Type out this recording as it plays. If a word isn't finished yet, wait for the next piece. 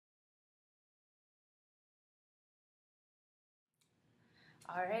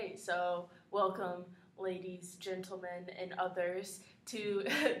All right, so welcome, ladies, gentlemen, and others, to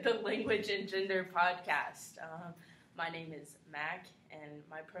the Language and Gender podcast. My name is Mac, and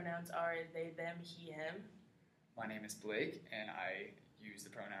my pronouns are they, them, he, him. My name is Blake, and I use the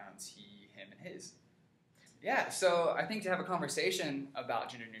pronouns he, him, and his. Yeah, so I think to have a conversation about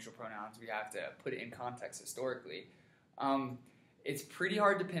gender-neutral pronouns, we have to put it in context historically. It's pretty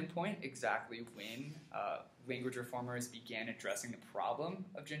hard to pinpoint exactly when language reformers began addressing the problem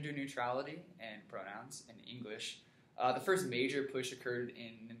of gender neutrality and pronouns in English. The first major push occurred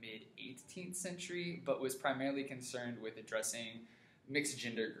in the mid-18th century, but was primarily concerned with addressing mixed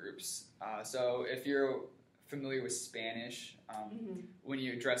gender groups. So if you're familiar with Spanish, when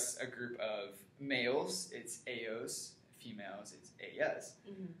you address a group of males, it's ellos. Females, it's ellas.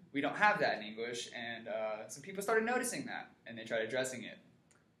 We don't have that in English, and some people started noticing that, and they tried addressing it.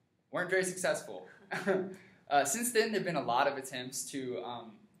 Weren't very successful. Since then, there have been a lot of attempts to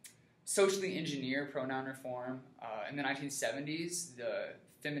socially engineer pronoun reform. In the 1970s, the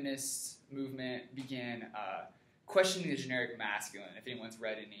feminist movement began questioning the generic masculine. If anyone's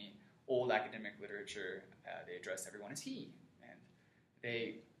read any old academic literature, they addressed everyone as he, and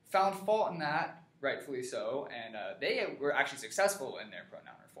they found fault in that, rightfully so, and they were actually successful in their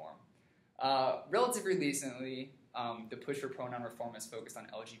pronoun reform. Relatively recently, the push for pronoun reform has focused on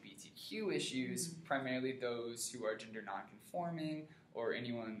LGBTQ issues, primarily those who are gender nonconforming or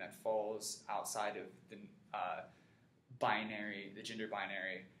anyone that falls outside of the gender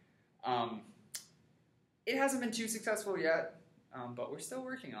binary. It hasn't been too successful yet, but we're still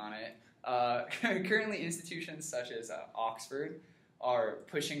working on it. Currently, institutions such as Oxford are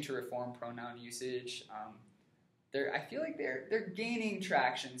pushing to reform pronoun usage. I feel like they're gaining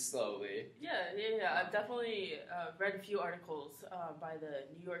traction slowly. Yeah. I've definitely read a few articles by the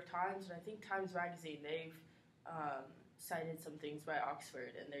New York Times, and I think Times Magazine. They've cited some things by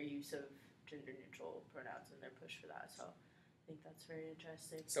Oxford and their use of gender-neutral pronouns and their push for that. So I think that's very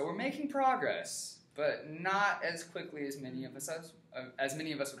interesting. So we're making progress, but not as quickly as many of us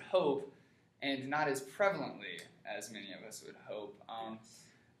would hope, and not as prevalently as many of us would hope.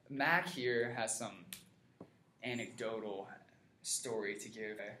 Mac here has some anecdotal story to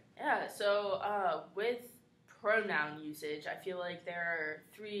give. Yeah, so with pronoun usage, I feel like there are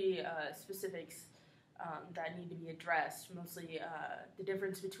three specifics that need to be addressed, mostly the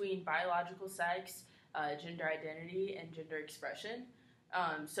difference between biological sex, gender identity, and gender expression.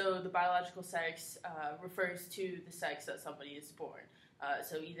 So the biological sex refers to the sex that somebody is born,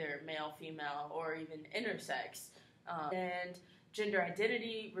 so either male, female, or even intersex. And gender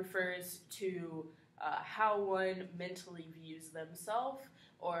identity refers to how one mentally views themselves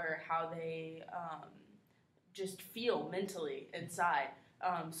or how they just feel mentally inside.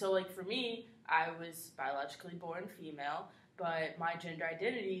 So like for me, I was biologically born female, but my gender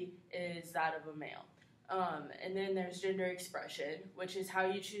identity is that of a male. And then there's gender expression, which is how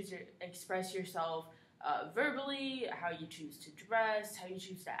you choose to express yourself verbally, how you choose to dress, how you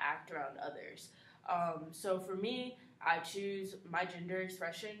choose to act around others. So for me, I choose my gender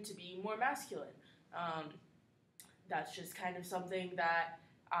expression to be more masculine. That's just kind of something that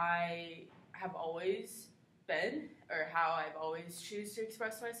I have always been, or how I've always choose to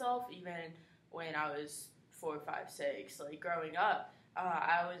express myself, even when I was 4, 5, 6. Like growing up,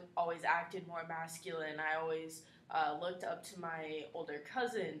 I was always acted more masculine. I always looked up to my older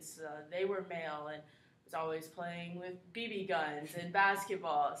cousins. They were male and was always playing with BB guns and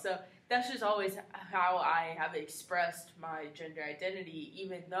basketball. So that's just always how I have expressed my gender identity,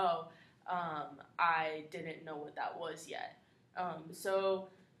 even though I didn't know what that was yet. So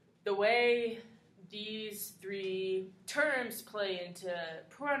the way these three terms play into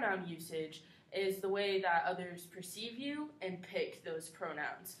pronoun usage is the way that others perceive you and pick those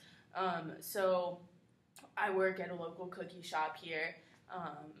pronouns. So I work at a local cookie shop here,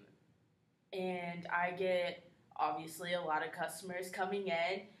 and I get obviously a lot of customers coming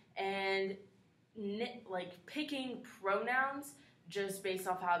in and picking pronouns just based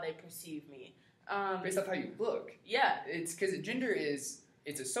off how they perceive me. Based off how you look. Yeah. It's because gender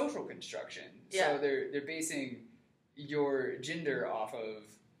it's a social construction. Yeah. So they're basing your gender off of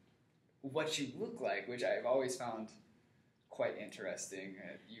what you look like, which I've always found quite interesting.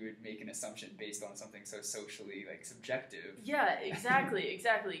 You would make an assumption based on something so socially subjective. Yeah, exactly.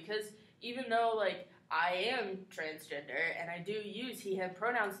 Because even though I am transgender and I do use he/him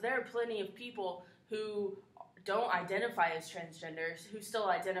pronouns, there are plenty of people who don't identify as transgenders who still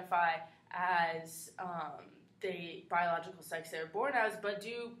identify as the biological sex they're born as, but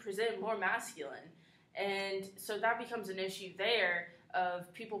do present more masculine. And so that becomes an issue there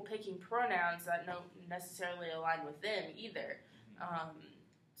of people picking pronouns that don't necessarily align with them either.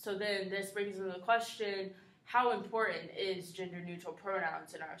 So then this brings into the question, how important is gender-neutral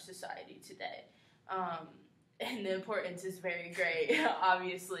pronouns in our society today? And the importance is very great,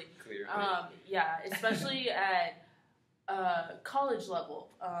 obviously. Clearly. Yeah, especially at college level.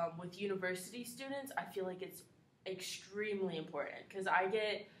 With university students, I feel like it's extremely important because I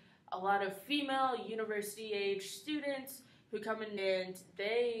get a lot of female university-age students who come in and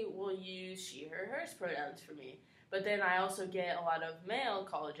they will use she, her, hers pronouns for me. But then I also get a lot of male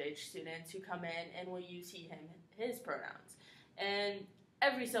college-age students who come in and will use he, him, his pronouns. And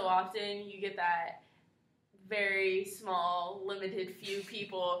every so often you get that very small, limited few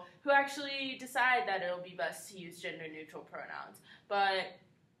people who actually decide that it'll be best to use gender-neutral pronouns. But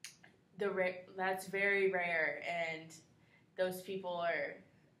that's very rare, and those people are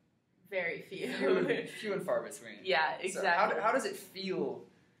very few. Few and far between. Yeah, exactly. So how does it feel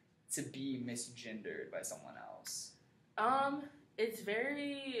to be misgendered by someone else? It's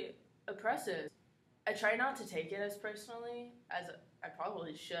very oppressive. I try not to take it as personally as I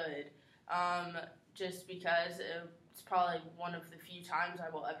probably should, just because it's probably one of the few times I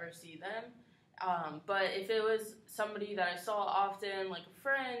will ever see them. But if it was somebody that I saw often, like a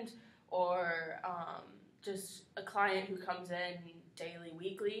friend or just a client who comes in daily,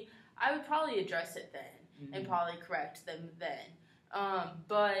 weekly, I would probably address it then and probably correct them then.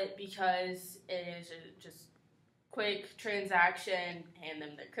 But because it is just quick transaction, hand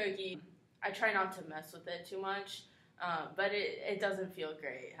them their cookie, I try not to mess with it too much. But it doesn't feel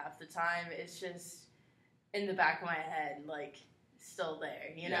great half the time. It's just in the back of my head, like, still there,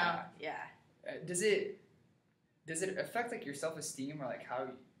 you know? Yeah. Does it affect, like, your self-esteem or, like, how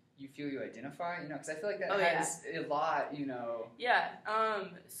you feel you identify? You know, because I feel like that has a lot, you know. Yeah.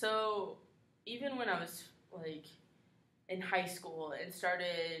 So even when I was, like, in high school and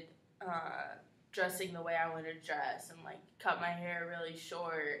started dressing the way I wanted to dress and, like, cut my hair really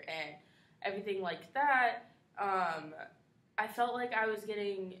short and everything like that, I felt like I was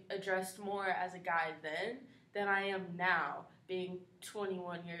getting addressed more as a guy then than I am now, being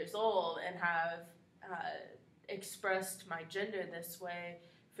 21 years old and have expressed my gender this way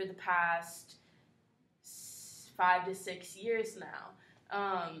for the past 5 to 6 years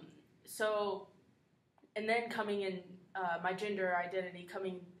now. So, and then coming in, my gender identity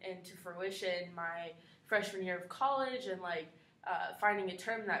coming into fruition my freshman year of college and, like, finding a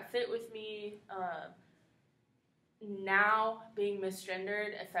term that fit with me, now being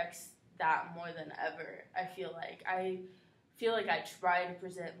misgendered affects that more than ever. I feel like I try to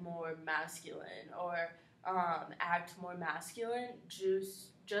present more masculine or act more masculine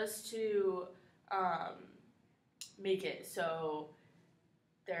just to make it so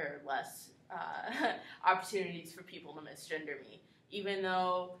there are less opportunities for people to misgender me. Even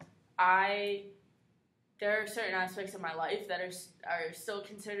though there are certain aspects of my life that are still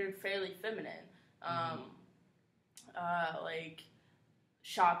considered fairly feminine. Like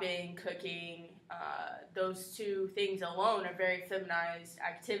shopping, cooking, those two things alone are very feminized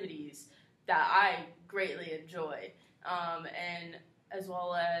activities that I greatly enjoy. And as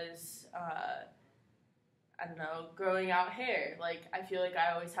well as, I don't know, growing out hair. Like, I feel like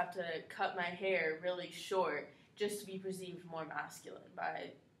I always have to cut my hair really short just to be perceived more masculine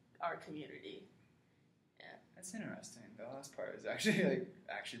by our community. Yeah. That's interesting. The last part is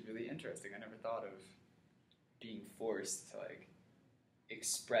actually really interesting. I never thought of being forced to, like,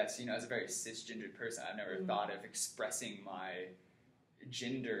 express, you know, as a very cisgendered person, I've never thought of expressing my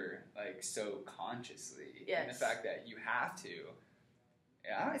gender, like, so consciously. Yes. And the fact that you have to,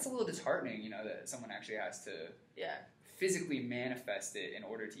 it's a little disheartening, you know, that someone actually has to physically manifest it in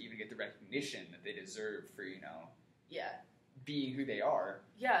order to even get the recognition that they deserve for, you know, being who they are.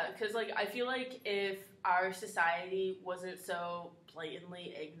 Yeah, because, like, I feel like if our society wasn't so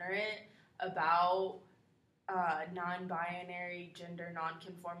blatantly ignorant about non-binary, gender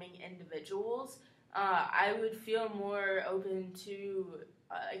non-conforming individuals, I would feel more open to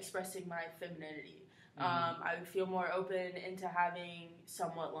expressing my femininity. I would feel more open into having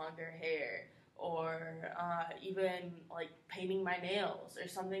somewhat longer hair or even, like, painting my nails or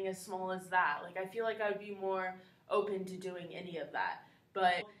something as small as that. Like, I feel like I would be more open to doing any of that.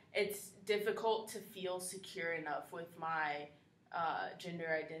 But it's difficult to feel secure enough with my gender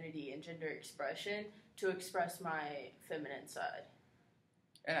identity and gender expression to express my feminine side.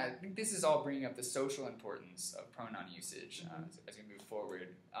 And I think this is all bringing up the social importance of pronoun usage as we move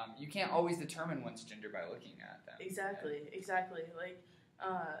forward. You can't always determine one's gender by looking at them. Exactly.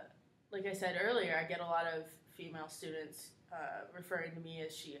 Like I said earlier, I get a lot of female students referring to me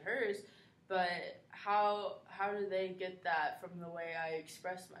as she, hers, but how do they get that from the way I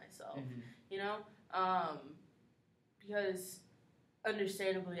express myself? You know? Because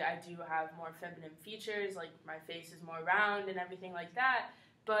understandably, I do have more feminine features, like my face is more round and everything like that,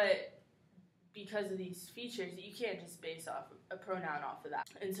 but because of these features, you can't just base off a pronoun off of that.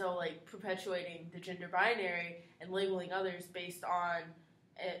 And so, like, perpetuating the gender binary and labeling others based on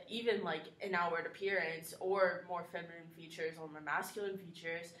even, like, an outward appearance or more feminine features or more masculine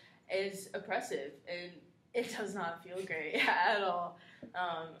features is oppressive, and it does not feel great at all.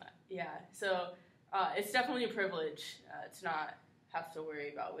 So it's definitely a privilege to not have to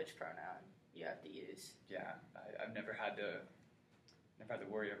worry about which pronoun you have to use. Yeah, I've never had to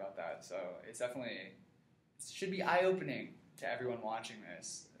worry about that. So it should be eye-opening to everyone watching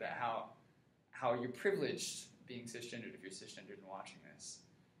this, that how you're privileged being cisgendered if you're cisgendered and watching this.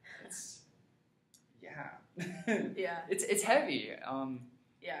 It's it's heavy.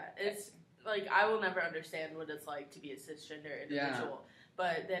 It's like I will never understand what it's like to be a cisgender individual,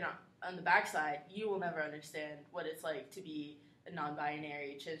 but then on the backside, you will never understand what it's like to be a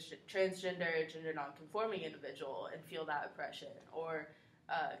non-binary, transgender, gender non-conforming individual and feel that oppression, or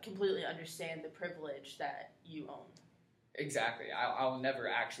completely understand the privilege that you own. Exactly. I will never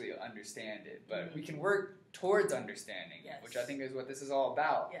actually understand it, but we can work towards understanding, which I think is what this is all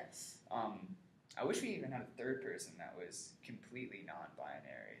about. Yes. I wish we even had a third person that was completely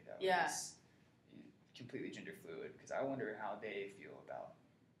non-binary, that was completely gender fluid, because I wonder how they feel about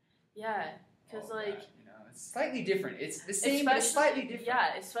because it's slightly different. It's the same, but it's slightly different.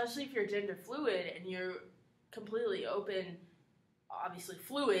 Yeah, especially if you're gender fluid and you're completely open, obviously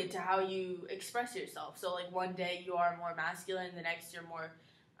fluid to how you express yourself. So, like, one day you are more masculine, the next you're more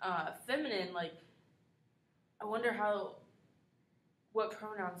feminine. Like, I wonder what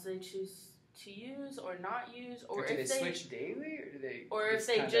pronouns they choose to use or not use, or do if they switch daily, or if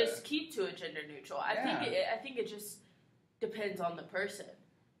they just keep to a gender neutral. I think it just depends on the person.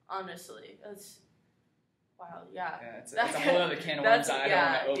 Honestly, that's wow. Yeah, it's a whole other can of worms I don't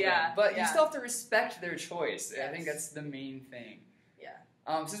want to open. But you still have to respect their choice. Yes. I think that's the main thing.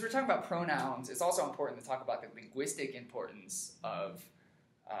 Yeah. Since we're talking about pronouns, it's also important to talk about the linguistic importance of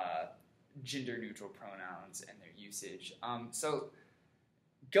gender-neutral pronouns and their usage. So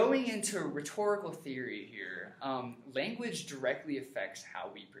going into rhetorical theory here, language directly affects how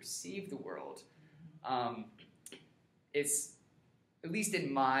we perceive the world. It's, at least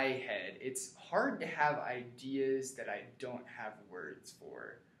in my head, it's hard to have ideas that I don't have words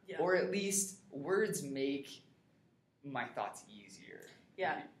for. Yeah. Or at least words make my thoughts easier.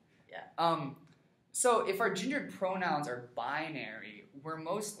 Yeah. Maybe. Yeah. So if our gendered pronouns are binary, we're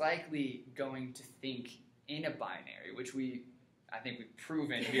most likely going to think in a binary, which I think we've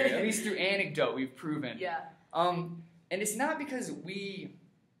proven here, at least through anecdote, we've proven. Yeah. And it's not because we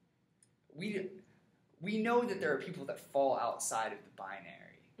know that there are people that fall outside of the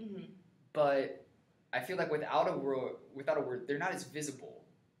binary, but I feel like without a word, they're not as visible.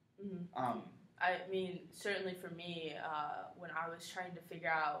 I mean, certainly for me, when I was trying to figure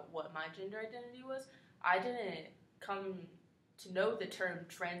out what my gender identity was, I didn't come to know the term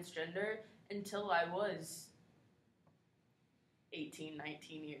transgender until I was 18,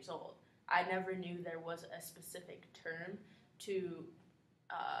 19 years old. I never knew there was a specific term to,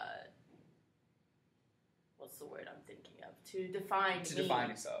 what's the word I'm thinking of? To define me. Define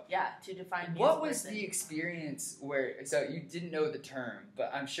yourself. Yeah, to define me. What was the experience so you didn't know the term,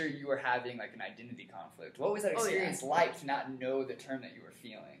 but I'm sure you were having like an identity conflict. What was that experience like to not know the term that you were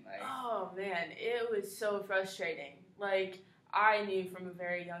feeling? Like, oh man, it was so frustrating. Like, I knew from a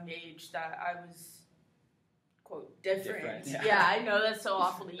very young age that I was, quote, different. Yeah, I know that's so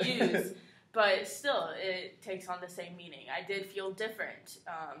awful to use, but still, it takes on the same meaning. I did feel different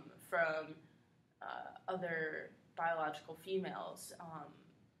from other biological females.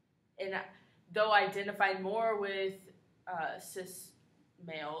 And though I identified more with cis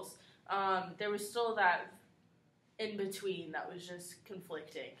males, there was still that in between that was just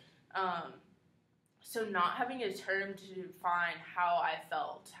conflicting. So not having a term to define how I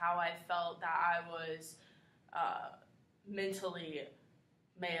felt that I was mentally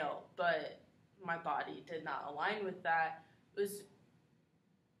male, but my body did not align with that, was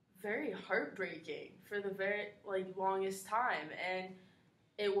very heartbreaking for the very longest time. And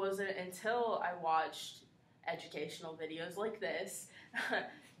it wasn't until I watched educational videos like this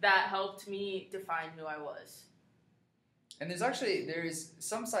that helped me define who I was. And there's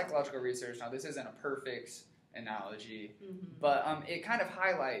some psychological research. Now, this isn't a perfect analogy, but it kind of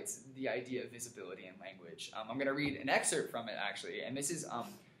highlights the idea of visibility in language. I'm going to read an excerpt from it, actually, and this is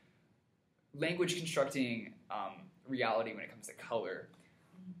language constructing reality when it comes to color.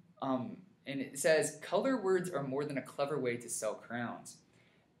 And it says, color words are more than a clever way to sell crowns.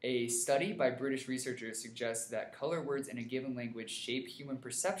 A study by British researchers suggests that color words in a given language shape human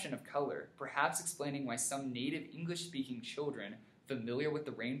perception of color, perhaps explaining why some native English-speaking children familiar with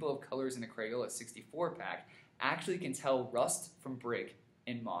the rainbow of colors in the Crayola 64 pack actually can tell rust from brick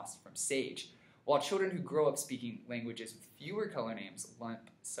and moss from sage, while children who grow up speaking languages with fewer color names lump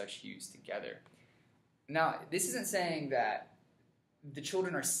such hues together. Now, this isn't saying that the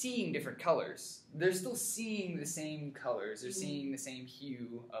children are seeing different colors. They're still seeing the same colors. They're seeing the same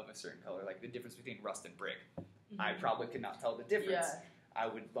hue of a certain color, like the difference between rust and brick. I probably could not tell the difference. Yeah. I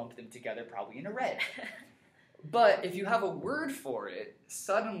would lump them together probably in a red. But if you have a word for it,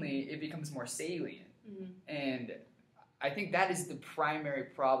 suddenly it becomes more salient. And I think that is the primary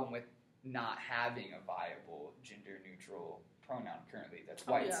problem with not having a viable gender-neutral pronoun currently that's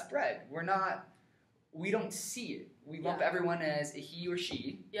widespread. We don't see it. We lump everyone as a he or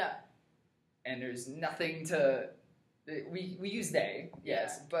she. Yeah. And there's nothing to... We use they,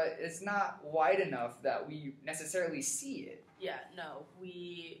 yes, but it's not wide enough that we necessarily see it. Yeah, no.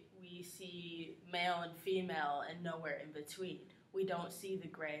 We see male and female and nowhere in between. We don't see the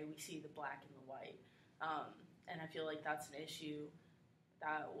gray, we see the black and the white. And I feel like that's an issue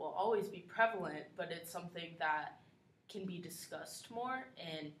that will always be prevalent, but it's something that can be discussed more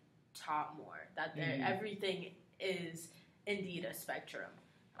and taught more. That everything is indeed a spectrum,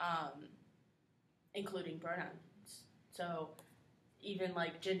 including pronouns. So even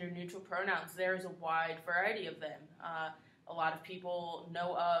like gender-neutral pronouns, there's a wide variety of them. A lot of people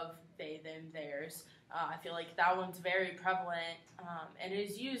know of they, them, theirs. I feel like that one's very prevalent and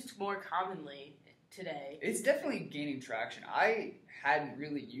is used more commonly today. It's definitely gaining traction. I hadn't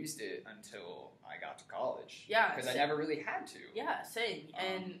really used it until I got to college. Yeah. Because I never really had to. Yeah, same.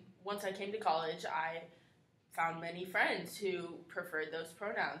 And once I came to college, I found many friends who preferred those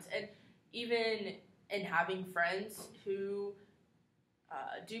pronouns. And even in having friends who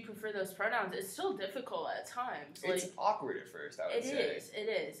do prefer those pronouns, it's still difficult at times. It's awkward at first, I would say. It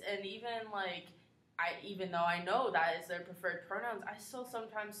is. And even though I know that is their preferred pronouns, I still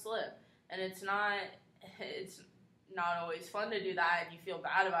sometimes slip. And it's not always fun to do that, and you feel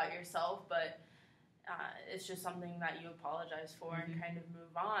bad about yourself, but it's just something that you apologize for and kind of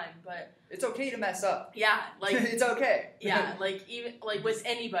move on. But it's okay to mess up. Yeah, like it's okay. Yeah, like even like with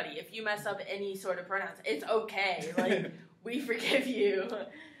anybody, if you mess up any sort of pronouns, it's okay. Like we forgive you.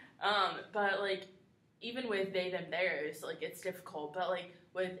 But like even with they, them, theirs, like it's difficult. But like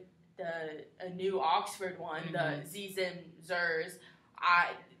with a new Oxford one, the z's and zers,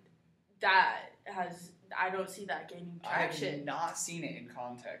 I don't see that gaining traction. I have not seen it in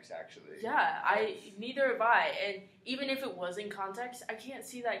context, actually. Yeah, neither have I. And even if it was in context, I can't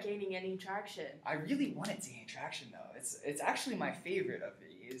see that gaining any traction. I really want it to gain traction, though. It's actually my favorite of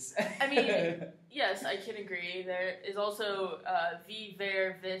these. I mean, yes, I can agree. There is also v,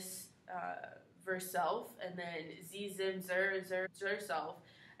 ver, vis, vers, self, and then z, zim, zer, self.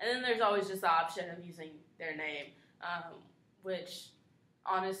 And then there's always just the option of using their name, which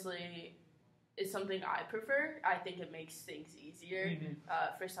honestly is something I prefer. I think it makes things easier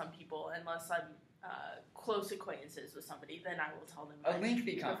for some people, unless I'm close acquaintances with somebody, then I will tell them. A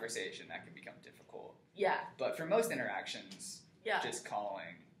lengthy conversation, that can become difficult. Yeah. But for most interactions, just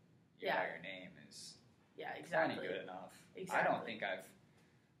calling you by your name is plenty good enough. Exactly. I don't think I've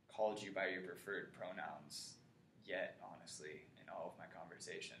called you by your preferred pronouns yet, honestly, in all of my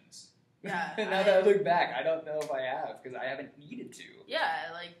conversations. Yeah. Now that I look back, I don't know if I have, because I haven't needed to. Yeah,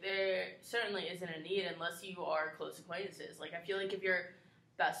 like there certainly isn't a need unless you are close acquaintances. Like I feel like if you're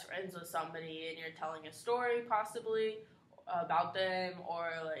best friends with somebody and you're telling a story possibly about them or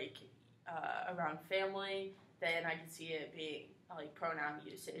like around family, then I can see it being like pronoun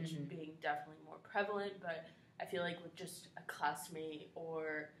usage being definitely more prevalent. But I feel like with just a classmate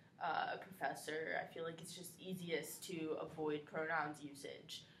or a professor, I feel like it's just easiest to avoid pronouns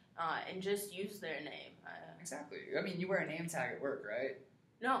usage. And just use their name. Exactly. I mean, you wear a name tag at work, right?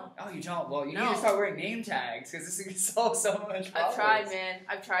 No. Oh, you don't? Well, you need to start wearing name tags because this can solve so much problems. I've tried, man.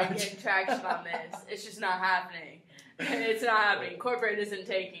 I've tried getting traction on this. It's just not happening. It's not happening. Corporate isn't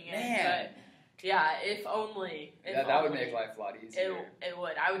taking it. Man. But yeah, if only. That would make life a lot easier. It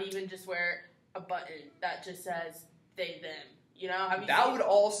would. I would even just wear a button that just says they, them. You know? That would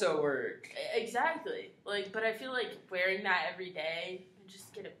also work. Exactly. Like, but I feel like wearing that every day would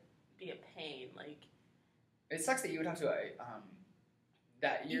just be a pain. Like, it sucks that you would have to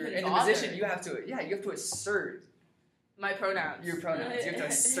that you're even in a position you have to assert my pronouns. Your pronouns. You have to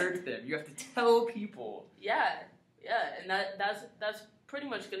assert them. You have to tell people. Yeah, and that's pretty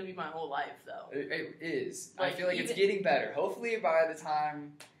much going to be my whole life, though. It is. Like, I feel like it's getting better. Hopefully, by the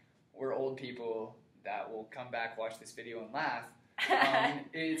time we're old people that will come back, watch this video, and laugh,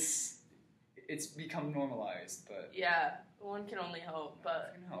 It's become normalized, but yeah, one can only hope.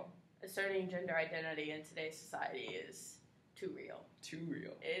 But I can hope. asserting gender identity in today's society is too real. Too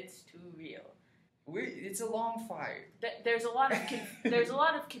real. It's too real. It's a long fight. There's a lot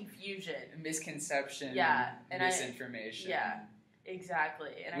of confusion, Misconception, yeah, and misinformation. yeah,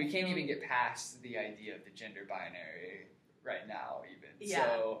 exactly. And we can't even get past the idea of the gender binary right now, even. Yeah,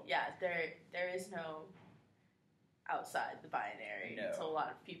 so, yeah. There is no outside the binary to a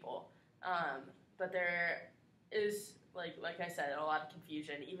lot of people, but there is like I said, a lot of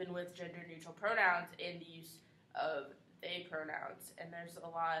confusion, even with gender neutral pronouns and the use of they pronouns, and there's a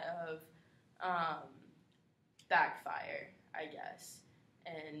lot of backfire, I guess,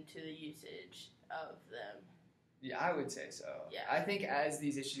 and to the usage of them. Yeah, I would say so. Yeah. I think as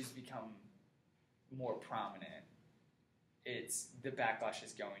these issues become more prominent, the backlash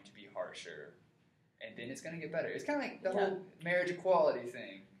is going to be harsher, and then it's going to get better. It's kind of like the whole marriage equality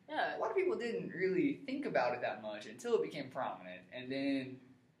thing. Yeah. A lot of people didn't really think about it that much until it became prominent, and then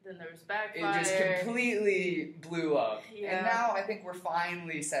there was backfire. It just completely blew up. Yeah. And now I think we're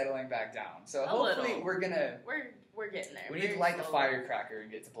finally settling back down. So hopefully we're gonna... We're getting there. We need to light the firecracker and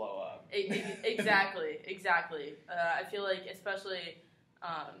get to blow up. Exactly. I feel like, especially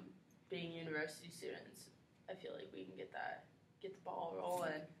being university students, I feel like we can get the ball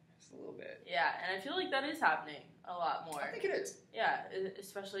rolling. Just a little bit. Yeah, and I feel like that is happening a lot more. I think it is. Yeah,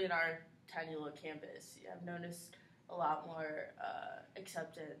 especially in our tiny little campus. I've noticed a lot more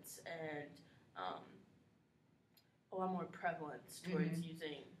acceptance and a lot more prevalence towards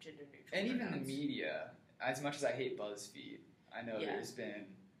using gender neutral and pronouns. Even the media, as much as I hate BuzzFeed, I know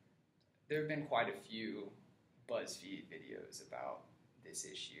there have been quite a few BuzzFeed videos about this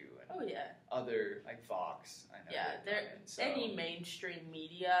issue and other, like Vox, I know. Yeah, any mainstream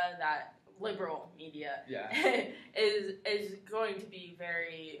media, that liberal media, is going to be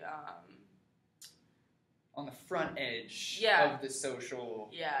very on the front edge of the social.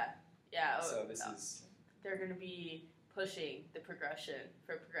 Yeah. So they're going to be pushing the progression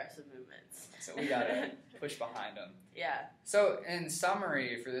for progressive movements. So we gotta push behind them. Yeah. So in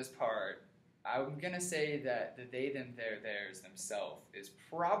summary for this part, I'm gonna say that the they, them, their, theirs themselves is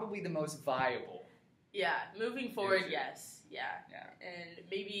probably the most viable. Yeah. Moving forward, yes. Yeah. And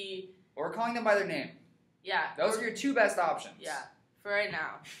maybe. Or calling them by their name. Yeah. Those are your two best options. Yeah. For right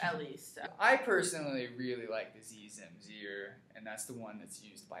now, at least. I personally really like the Z-Zim-Zir, and that's the one that's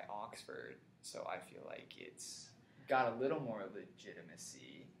used by Oxford. So I feel like it's got a little more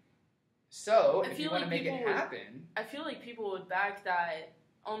legitimacy. So if you want to make it happen... I feel like people would back that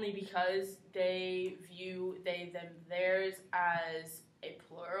only because they view they, them, theirs as a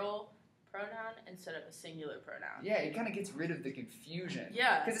plural pronoun instead of a singular pronoun. Yeah, it kind of gets rid of the confusion.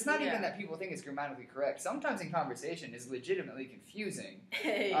 Yeah. Because it's not even that people think it's grammatically correct. Sometimes in conversation it's legitimately confusing.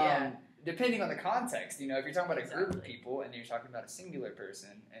 Depending on the context. You know, if you're talking about a group of people and you're talking about a singular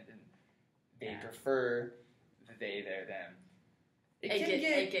person and then they prefer the they, their, them.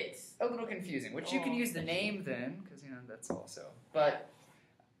 It gets a little confusing, which you can use the name then, because, that's also. But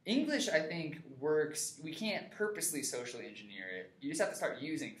English, I think, works. We can't purposely socially engineer it. You just have to start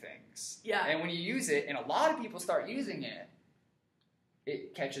using things. Yeah. And when you use it, and a lot of people start using it,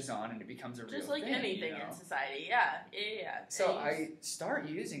 it catches on and it becomes a real thing. Just like anything in society. Yeah. So I start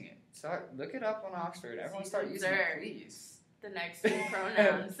using it. Look it up on Oxford. Everyone start using it, please. The next big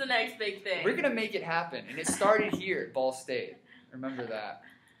pronoun. It's the next big thing. We're going to make it happen. And it started here at Ball State. Remember that.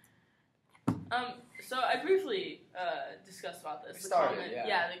 So I briefly discussed about this. The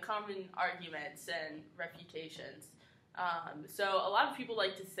common arguments and refutations. So a lot of people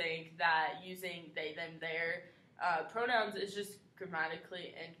like to think that using they, them, their pronouns is just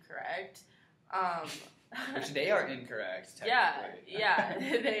grammatically incorrect. Which they are incorrect, technically. Yeah,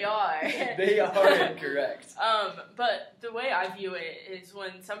 they are. They are incorrect. But the way I view it is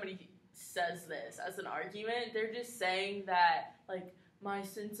when somebody says this as an argument, they're just saying that, like, my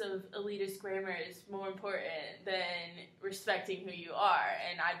sense of elitist grammar is more important than respecting who you are,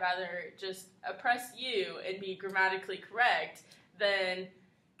 and I'd rather just oppress you and be grammatically correct than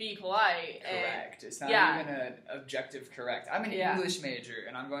be polite. Correct. It's not even an objective correct. I'm an English major,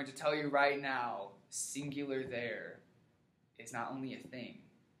 and I'm going to tell you right now, singular there is not only a thing,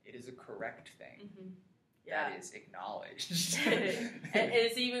 it is a correct thing. Mm-hmm. That is acknowledged. And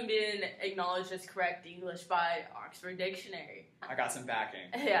it's even been acknowledged as correct English by Oxford Dictionary. I got some backing.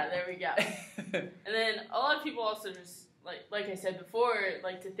 Yeah, there we go. And then a lot of people also just, like I said before,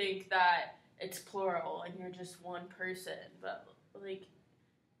 like to think that it's plural and you're just one person. But like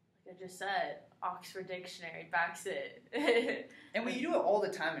I just said, Oxford Dictionary backs it. And we do it all the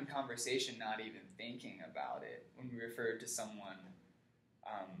time in conversation, not even thinking about it. When we refer to someone,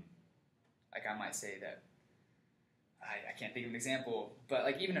 like I might say that, I can't think of an example, but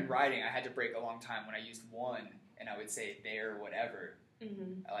like even in writing, I had to break a long time when I used one and I would say their whatever.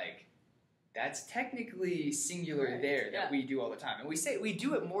 Mm-hmm. Like, that's technically singular Right, there yeah. that we do all the time. And we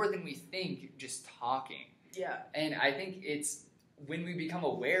do it more than we think just talking. Yeah. And I think it's when we become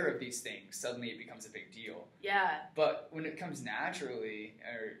aware of these things, suddenly it becomes a big deal. Yeah. But when it comes naturally,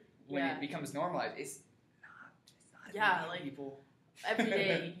 or when Yeah. it becomes normalized, it's not Yeah, big, like, people.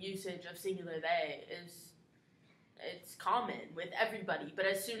 Everyday usage of singular they it's common with everybody. But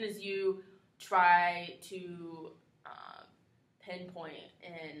as soon as you try to pinpoint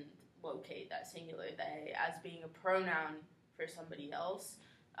and locate that singular they as being a pronoun for somebody else,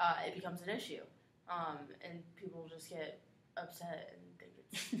 it becomes an issue. And people just get upset and think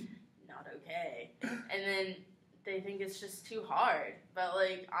it's not okay. And then they think it's just too hard. But,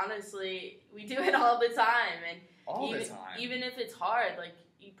 like, honestly, we do it all the time. And The time. even if it's hard, like,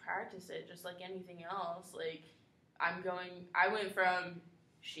 you practice it just like anything else. Like, I went from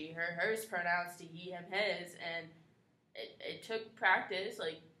she, her, hers pronouns to he, him, his, and it took practice.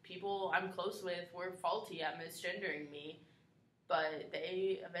 Like, people I'm close with were faulty at misgendering me, but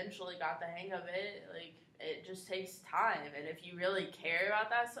they eventually got the hang of it. Like, it just takes time, and if you really care about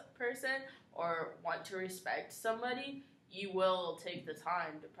that person or want to respect somebody, you will take the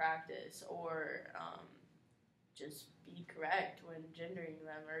time to practice or just be correct when gendering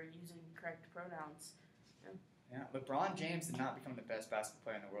them or using correct pronouns. Yeah, LeBron James did not become the best basketball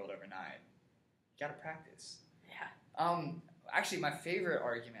player in the world overnight. You gotta practice. Yeah. Actually, my favorite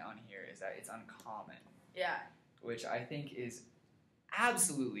argument on here is that it's uncommon. Yeah. Which I think is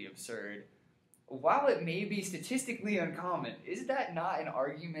absolutely absurd. While it may be statistically uncommon, is that not an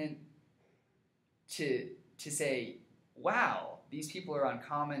argument to say, wow, these people are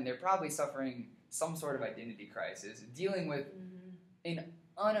uncommon, they're probably suffering some sort of identity crisis, dealing with an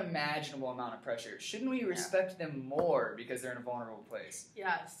unimaginable amount of pressure. Shouldn't we respect them more because they're in a vulnerable place?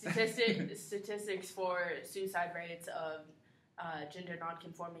 Yeah, statistics for suicide rates of gender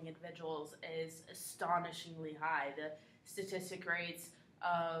nonconforming individuals is astonishingly high. The statistic rates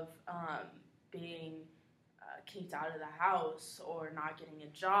of being kicked out of the house or not getting a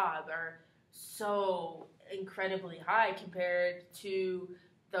job are so incredibly high compared to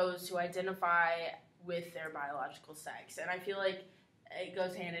those who identify with their biological sex. And I feel like it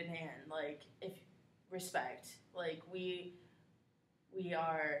goes hand in hand. Like, if respect, like we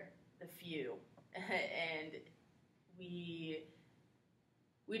are the few, and we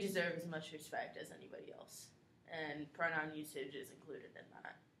deserve as much respect as anybody else, and pronoun usage is included in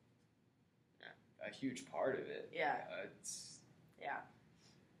that. A huge part of it. Yeah. Yeah.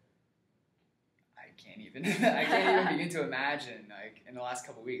 I can't even begin to imagine. Like, in the last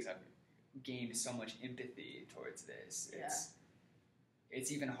couple of weeks, I've gained so much empathy towards this.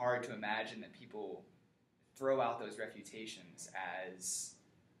 It's even hard to imagine that people throw out those refutations as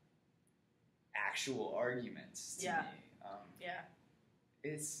actual arguments to me.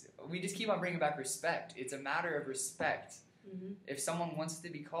 We just keep on bringing back respect. It's a matter of respect. Mm-hmm. If someone wants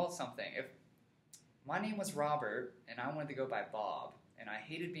to be called something, if my name was Robert and I wanted to go by Bob, and I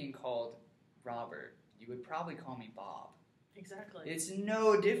hated being called Robert, you would probably call me Bob. Exactly. It's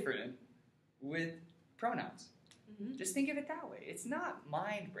no different with pronouns. Mm-hmm. Just think of it that way. It's not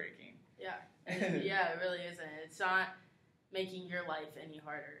mind-breaking. Yeah. Yeah, it really isn't. It's not making your life any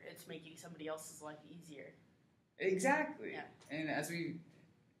harder. It's making somebody else's life easier. Exactly. Yeah. And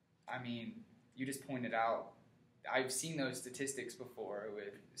you just pointed out, I've seen those statistics before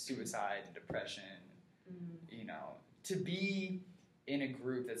with suicide and depression. Mm-hmm. You know, to be in a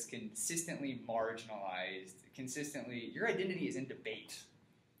group that's consistently marginalized, your identity is in debate.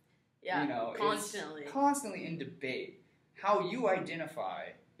 Yeah, you know, constantly. It's constantly in debate. How you identify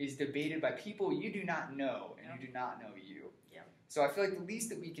is debated by people you do not know and who do not know you. Yeah. So I feel like the least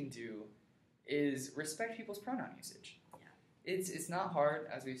that we can do is respect people's pronoun usage. Yeah. It's not hard,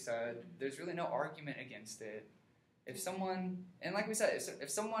 as we said. There's really no argument against it. If someone, and like we said,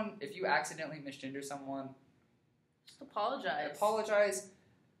 if you accidentally misgender someone, just apologize. Apologize.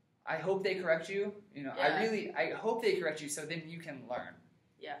 I hope they correct you. You know, Yeah. I hope they correct you so then you can learn.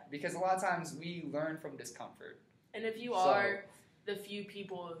 Yeah. Because a lot of times we learn from discomfort. And if you are the few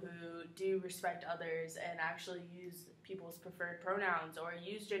people who do respect others and actually use people's preferred pronouns or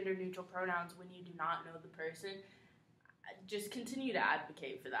use gender-neutral pronouns when you do not know the person, just continue to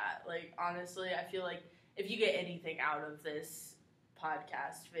advocate for that. Like, honestly, I feel like if you get anything out of this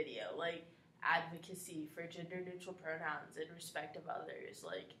podcast video, like, advocacy for gender-neutral pronouns and respect of others,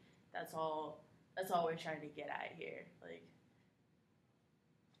 like, that's all That's all we're trying to get at here. Like,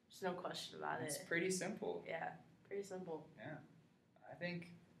 there's no question about It's it. pretty simple. Yeah, pretty simple. Yeah.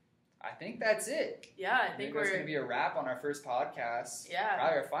 I think that's it. Yeah, I think that's going to be a wrap on our first podcast. Yeah.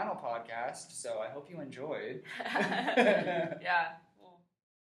 Probably our final podcast. So I hope you enjoyed. Yeah.